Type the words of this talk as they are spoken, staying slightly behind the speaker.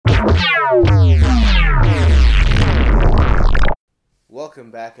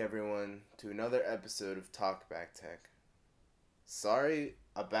Welcome back, everyone, to another episode of Talk Back Tech. Sorry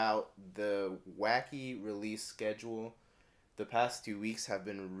about the wacky release schedule. The past 2 weeks have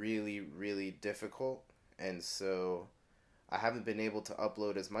been really difficult, and so I haven't been able to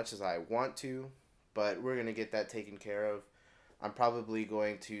upload as much as I want to, but we're going to get that taken care of. I'm probably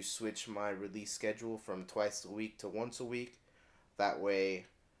going to switch my release schedule from twice a week to once a week. That way,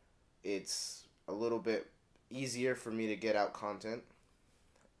 it's a little bit easier for me to get out content.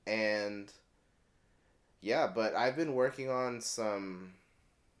 And yeah, but I've been working on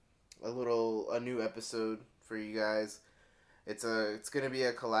a new episode for you guys. It's gonna be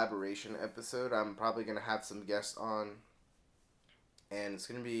a collaboration episode. I'm probably gonna have some guests on, and it's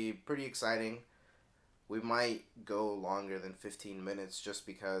gonna be pretty exciting. We might go longer than 15 minutes just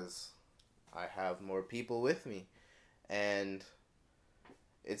because I have more people with me, and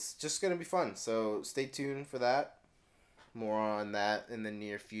it's just gonna be fun. So stay tuned for that. More on that in the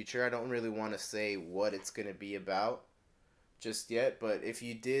near future. I don't really want to say what it's going to be about just yet, but if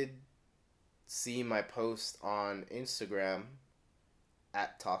you did see my post on Instagram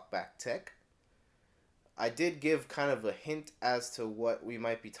at TalkBackTech, I did give kind of a hint as to what we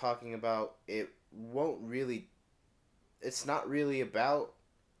might be talking about. It's not really about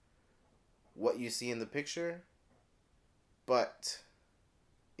what you see in the picture, but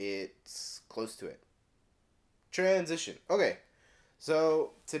it's close to it. Transition. Okay,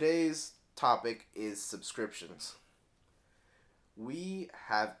 so today's topic is subscriptions. We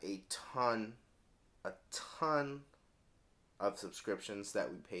have a ton of subscriptions that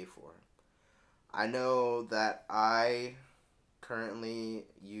we pay for. I know that I currently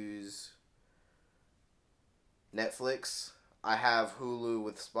use Netflix. I have Hulu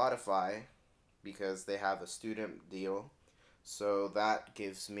with Spotify because they have a student deal. So that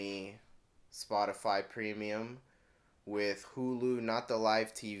gives me Spotify Premium with Hulu, not the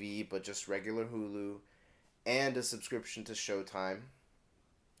live TV, but just regular Hulu, and a subscription to Showtime.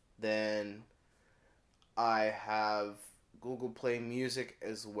 Then I have Google Play Music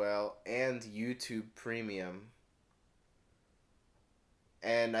as well, and YouTube Premium.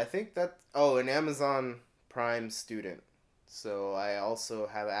 And I think an Amazon Prime student. So I also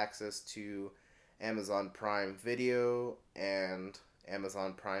have access to Amazon Prime Video and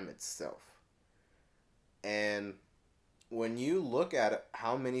Amazon Prime itself. And when you look at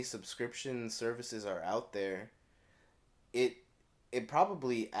how many subscription services are out there, it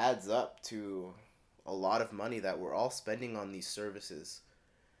probably adds up to a lot of money that we're all spending on these services.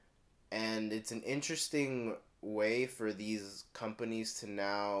 And it's an interesting way for these companies to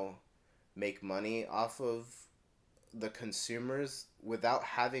now make money off of the consumers without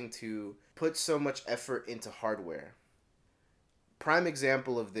having to put so much effort into hardware. Prime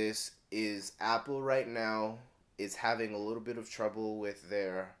example of this is Apple right now is having a little bit of trouble with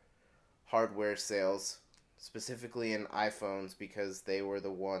their hardware sales, specifically in iPhones, because they were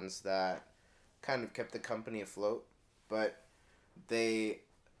the ones that kind of kept the company afloat. But they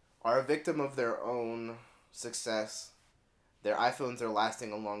are a victim of their own success. Their iPhones are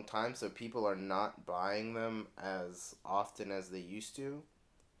lasting a long time, so people are not buying them as often as they used to.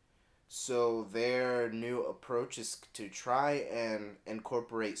 So their new approach is to try and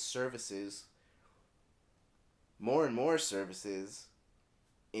incorporate services, more and more services,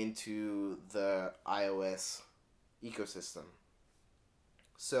 into the iOS ecosystem.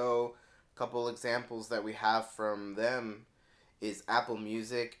 So a couple examples that we have from them is Apple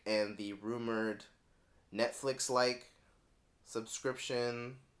Music and the rumored Netflix-like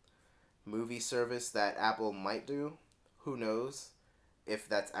subscription movie service that Apple might do. Who knows if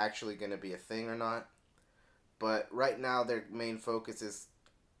that's actually going to be a thing or not. But right now their main focus is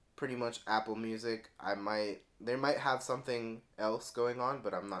pretty much Apple Music. They might have something else going on,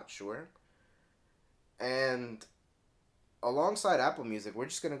 but I'm not sure. And alongside Apple Music, we're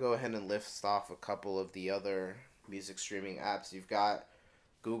just going to go ahead and list off a couple of the other music streaming apps. You've got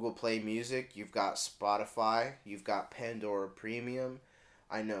Google Play Music, you've got Spotify, you've got Pandora Premium.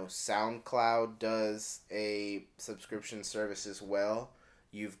 I know SoundCloud does a subscription service as well.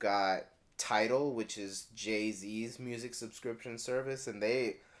 You've got Tidal, which is Jay-Z's music subscription service, and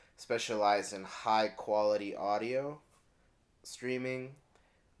they specialize in high quality audio streaming.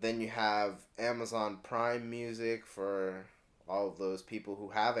 Then you have Amazon Prime Music for all of those people who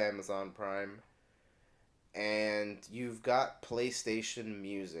have Amazon Prime. And you've got PlayStation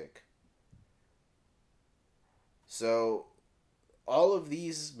Music. So all of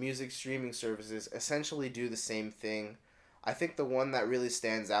these music streaming services essentially do the same thing. I think the one that really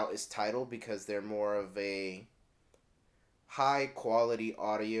stands out is Tidal because they're more of a high quality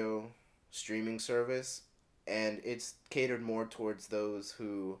audio streaming service, and it's catered more towards those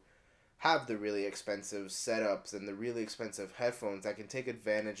who have the really expensive setups and the really expensive headphones that can take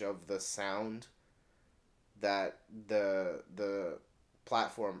advantage of the sound that the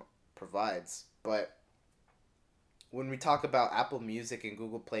platform provides. But when we talk about Apple Music and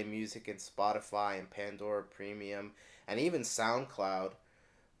Google Play Music and Spotify and Pandora Premium and even SoundCloud,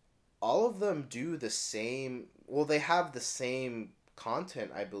 all of them do the same. Well, they have the same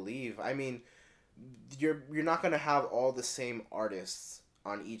content, I believe. I mean, you're not gonna have all the same artists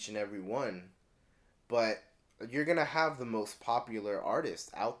on each and every one, but you're gonna have the most popular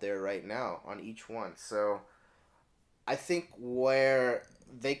artists out there right now on each one. So I think where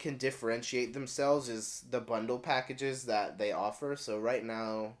they can differentiate themselves is the bundle packages that they offer. So right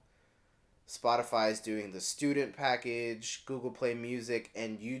now, Spotify is doing the student package, Google Play Music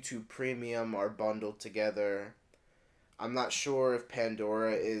and YouTube Premium are bundled together. I'm not sure if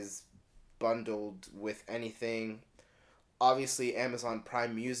Pandora is bundled with anything. Obviously, Amazon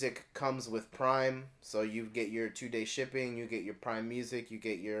Prime Music comes with Prime, so you get your 2 day shipping, you get your Prime Music, you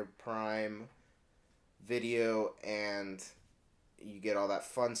get your Prime Video, and you get all that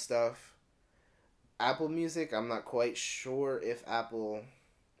fun stuff. Apple Music, I'm not quite sure if Apple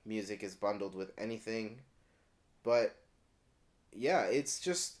Music is bundled with anything, but yeah, it's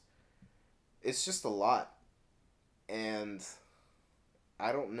just a lot, and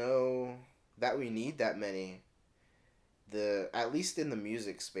I don't know that we need that many. The At least in the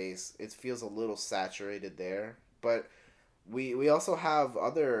music space, it feels a little saturated there, but we also have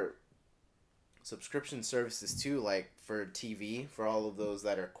other subscription services too, like for TV, for all of those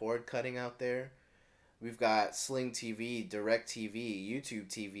that are cord cutting out there. We've got Sling TV, Direct TV, YouTube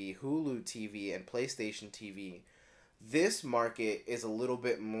TV, Hulu TV, and PlayStation TV. This market is a little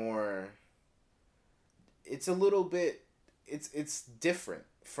bit more. It's a little bit. It's different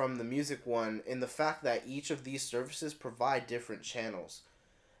from the music one in the fact that each of these services provide different channels,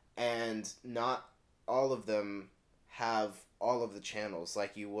 and not all of them have all of the channels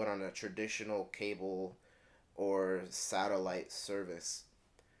like you would on a traditional cable or satellite service.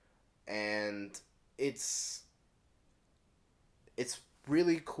 And it's it's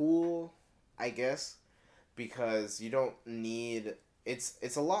really cool, I guess, because you don't need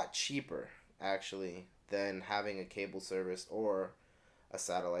it's a lot cheaper actually than having a cable service or a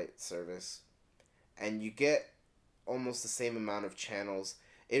satellite service, and you get almost the same amount of channels.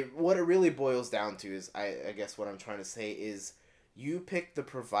 What it really boils down to is I guess what I'm trying to say is you pick the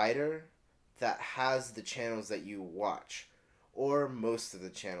provider that has the channels that you watch, or most of the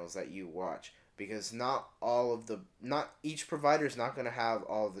channels that you watch, because not each provider is not going to have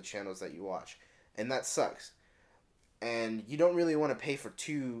all of the channels that you watch, and that sucks. And you don't really want to pay for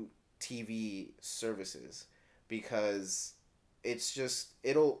two TV services, because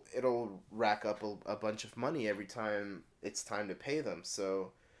it'll rack up a bunch of money every time it's time to pay them.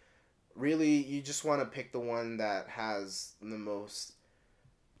 So really, you just want to pick the one that has the most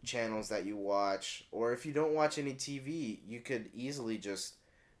channels that you watch. Or if you don't watch any TV, you could easily just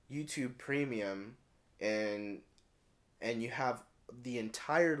YouTube Premium, and you have the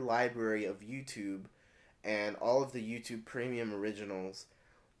entire library of YouTube and all of the YouTube Premium originals.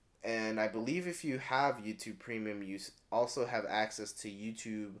 And I believe if you have YouTube Premium, you also have access to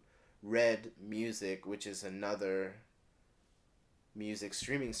YouTube Red Music, which is another music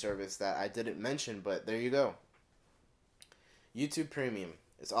streaming service that I didn't mention, but there you go. YouTube Premium.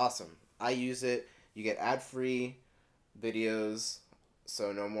 It's awesome. I use it. You get ad-free videos,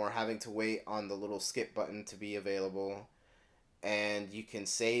 so no more having to wait on the little skip button to be available. And you can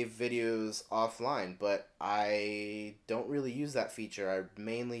save videos offline, but I don't really use that feature. I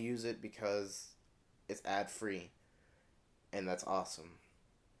mainly use it because it's ad-free, and that's awesome.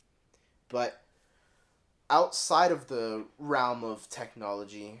 But outside of the realm of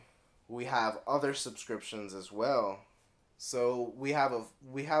technology, we have other subscriptions as well. So we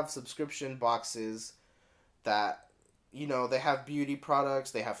have subscription boxes that, they have beauty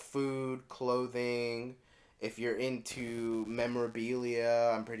products, they have food, clothing. If you're into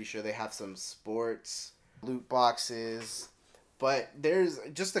memorabilia, I'm pretty sure they have some sports loot boxes. But there's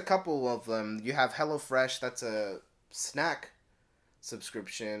just a couple of them. You have HelloFresh, that's a snack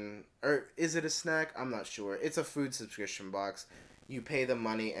subscription. Or is it a snack? I'm not sure. It's a food subscription box. You pay them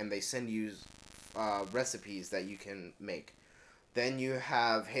money and they send you recipes that you can make. Then you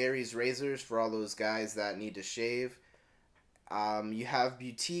have Harry's Razors for all those guys that need to shave. You have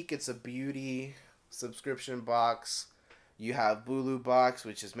Boutique, it's a beauty subscription box. You have Bulu Box,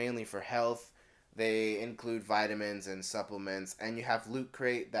 which is mainly for health. They include vitamins and supplements. And you have Loot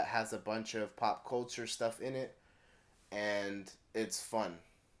Crate that has a bunch of pop culture stuff in it. And it's fun.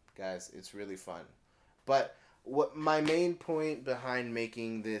 guys. It's really fun. But what my main point behind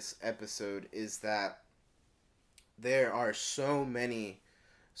making this episode is that there are so many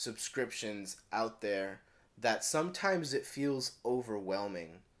subscriptions out there that sometimes it feels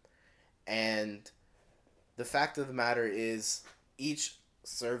overwhelming. And the fact of the matter is, each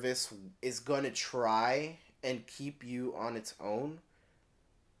service is going to try and keep you on its own,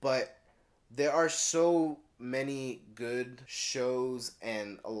 but there are so many good shows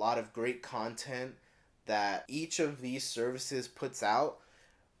and a lot of great content that each of these services puts out.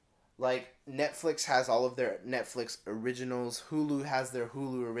 Like Netflix has all of their Netflix originals, Hulu has their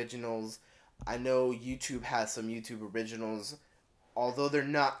Hulu originals. I know YouTube has some YouTube originals. Although they're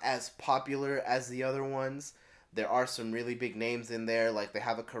not as popular as the other ones, there are some really big names in there. Like they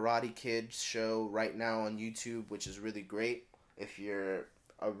have a Karate Kid show right now on YouTube, which is really great if you're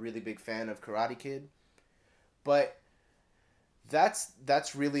a really big fan of Karate Kid. But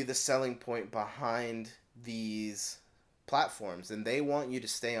that's really the selling point behind these platforms, and they want you to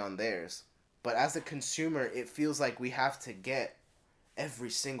stay on theirs. But as a consumer, it feels like we have to get every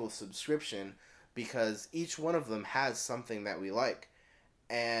single subscription because each one of them has something that we like.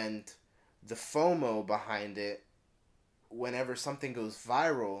 And the FOMO behind it, whenever something goes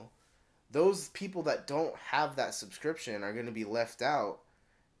viral, those people that don't have that subscription are going to be left out.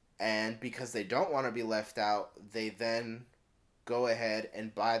 And because they don't want to be left out, they then go ahead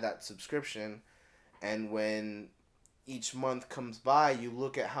and buy that subscription. And when each month comes by, you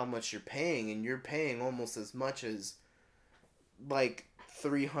look at how much you're paying, and you're paying almost as much as like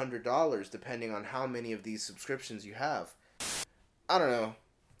 $300, depending on how many of these subscriptions you have. I don't know.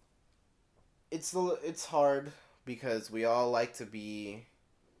 It's hard because we all like to be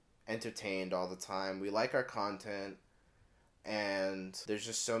entertained all the time. We like our content, and there's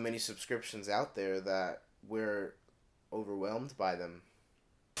just so many subscriptions out there that we're overwhelmed by them.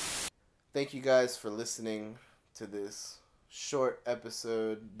 Thank you guys for listening to this short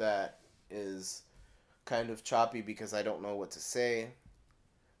episode that is kind of choppy because I don't know what to say.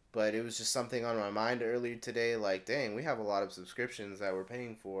 But it was just something on my mind earlier today. Like, dang, we have a lot of subscriptions that we're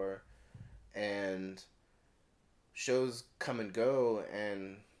paying for, and shows come and go,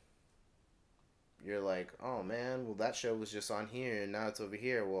 and you're like, oh man, well that show was just on here and now it's over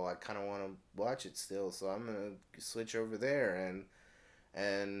here. Well, I kind of want to watch it still, so I'm gonna switch over there,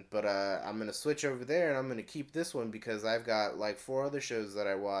 but I'm gonna switch over there and I'm gonna keep this one because I've got like 4 other shows that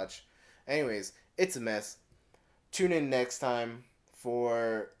I watch. Anyways, it's a mess. Tune in next time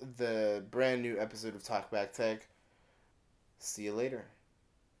for the brand new episode of Talk Back Tech. See you later.